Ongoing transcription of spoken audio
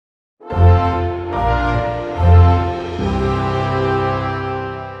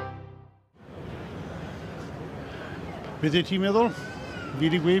Beth i ti'n meddwl? Fi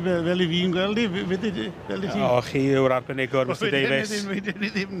wedi gweud fel i fi'n gweld i, beth i fel i ti? O, chi yw'r arbenigwr, Mr Davies. Wedyn i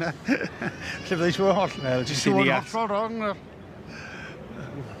ddim na. Lle byddai siŵr holl. Wel, jyst i ni at. Siŵr holl rong.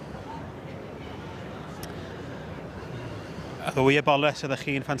 A ddwy y boles ydych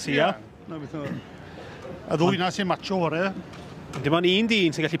chi'n ffansio? A ddwy na sy'n matcho ore. Dim ond un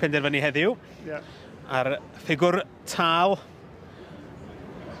dyn sy'n gallu penderfynu heddiw. A'r ffigwr tal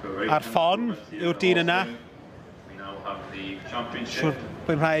a'r ffon yw'r dyn yna. Siwr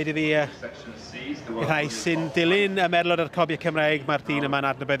bod rhaid i fi i rhai sy'n dilyn y Merlod ar cobiau Cymreig, mae'r dyn yma'n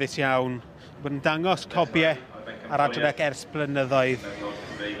adnabyddus iawn. Bod yn dangos cobiau ar adroddiad ers blynyddoedd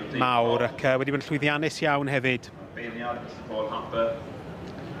mawr ac wedi bod yn llwyddiannus iawn hefyd. Beirniad, Mr Paul Harper,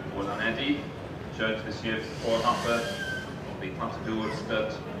 Paul Anedi, judge this year, Paul Harper, of the Pantador stud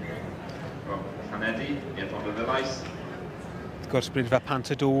from Llanedi, yet on the Lillais. Wrth gwrs, brydfa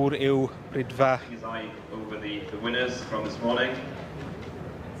Pantador yw brydfa His eye over the winners from this morning.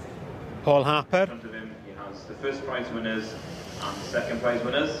 Paul Harper. In front of him, he has the first prize winners and the second prize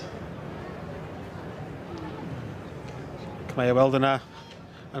winners. Mae e weld yna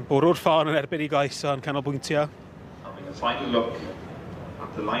yn bwrw'r ffon yn erbyn I goes o'n canolbwyntio. Having a final look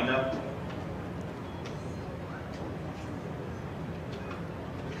at the line-up.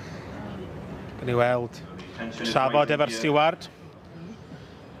 Gan I weld trafod efo'r steward.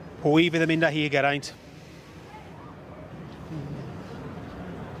 Pwy fydd yn mynd â hi Geraint?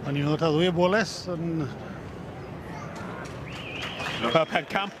 O'n i'n dod â ddwy o boles. Fel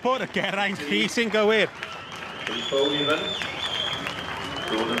Pencampwr, y Geraint chi sy'n gywir.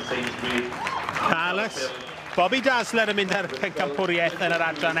 Carlos. Bobby Dazzler yn mynd ar Pencampwriaeth yn yr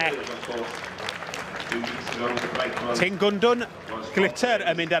adran E. Ting Gundwn Glitter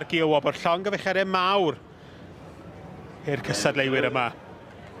yn mynd ar Gio Wob o'r llong gyfeiriad mawr i'r cysadleuwyr yma.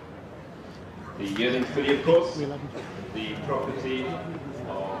 The yearling filly, of course, the property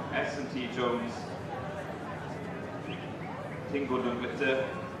of S&T Jones, Ting Gundwn Glitter,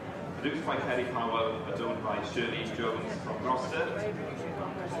 produced by Kerry Powell, but owned by Shirley Jones from Gloucester.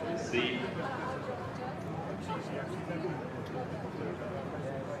 See.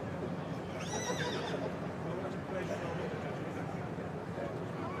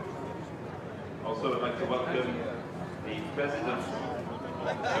 Also, I'd like to welcome the president of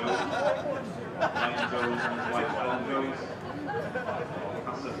the show, Ryan Jones and his wife Helen Jones, of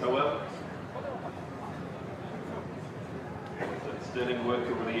Casa Powell. Sterling work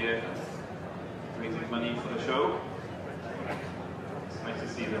over the year, raising money for the show. It's nice to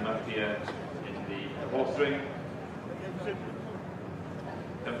see them up here in the horse ring,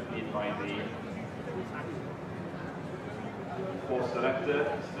 accompanied by the horse director,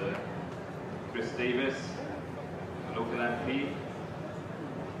 Mr. Chris Davis, the local MP.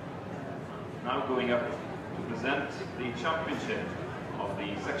 Now going up to present the championship of the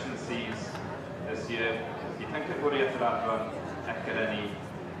Section Cs this year, the Pencampwriaeth Ekereni,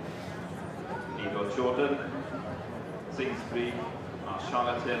 Nido Jordan, Sainsbury,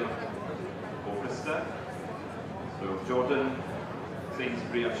 Charlotte Hill, or Bristol. So Jordan,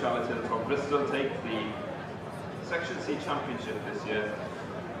 Sainsbury and Charlotte Hill from Bristol take the Section C Championship this year.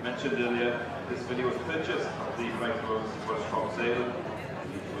 Mentioned earlier, this video was purchased at the Bright Rose Welsh Crop Sale.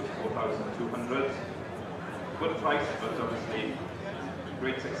 It was 4,200. Good price, but obviously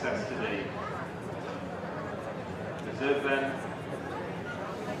great success today. Reserve then,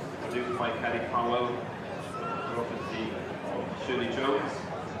 produced by Kerry Powell, property of Shirley Jones,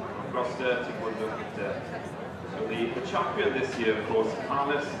 from Gloucester to Woodland. So the champion this year, of course,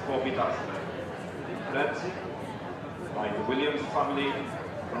 Carlos Bobby Dazzler, bred by the Williams family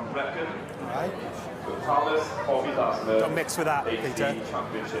from Brecon. Right. So Carlos Bobby Dazzler, don't mix with that, takes Peter. the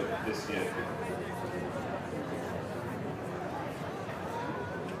championship this year.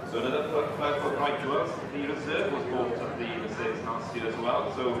 So another plug for Bright Rose. The reserve was bought at the sales last year as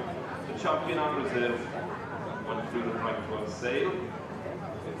well. So the champion and reserve went through the Bright Rose sale.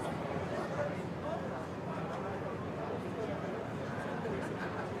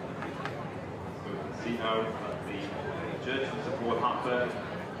 So you can see now that the judge, Mr. Paul Harper,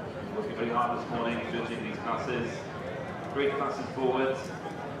 working very hard this morning judging these classes. Great classes forward.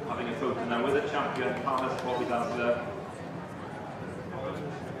 Having a photo now with the champion, Carlos Bobby Dazzler.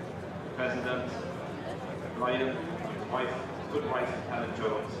 President Ryan, his wife, good wife Helen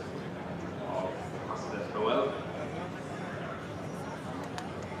Jones of Casa Powell. Of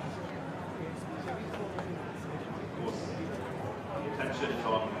course, the attention is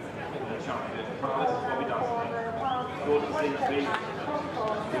on the champion Carlos Bobby Dazzler. Gordon Sainsbury, the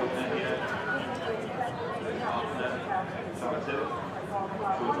opener here, partner Charlotte Hill,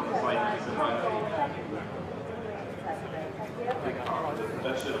 short on the side, Mr. Ryan.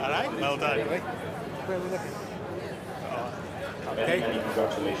 Well done. Many, many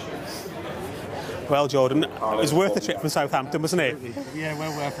congratulations. Well, Jordan, it was worth the trip from Southampton, wasn't it? Yeah,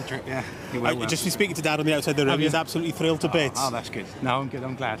 well worth the trip, yeah. Just been speaking to Dad on the outside of the room. He's absolutely thrilled to bits. Oh, that's good. No, I'm good,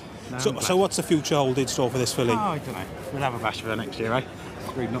 I'm glad. No, I'm glad. So what's the future hold in store for this filly? Oh, I don't know. We'll have a bash for her next year, eh?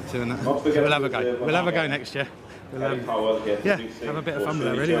 Screwed not to, and that. We'll have a go. We'll have a go next year. We'll, yeah, have a bit of fun with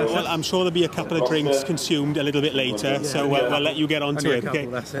her, really. Well, I'm sure there'll be a couple of drinks consumed a little bit later, so we'll let you get on to it. Okay?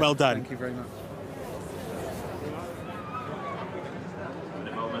 Well done. Thank you very much. In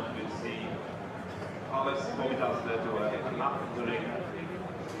a moment, we'll see Alice Ponies do a lap of the ring.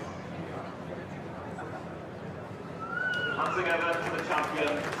 Hands together to the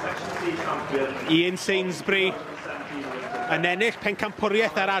champion, Section C champion. Ian Sainsbury yn ennill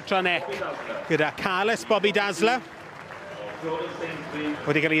Pencampwriaeth ar adran E gyda Carles Bobby Dazzler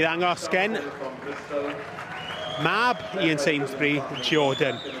wedi cael ei ddangos gen mab Ian Sainsbury,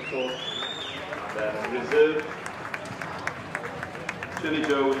 Jordan. Reserve Shirley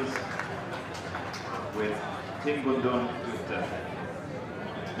Jones with Tim Gundon with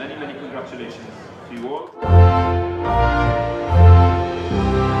many, many congratulations to you all.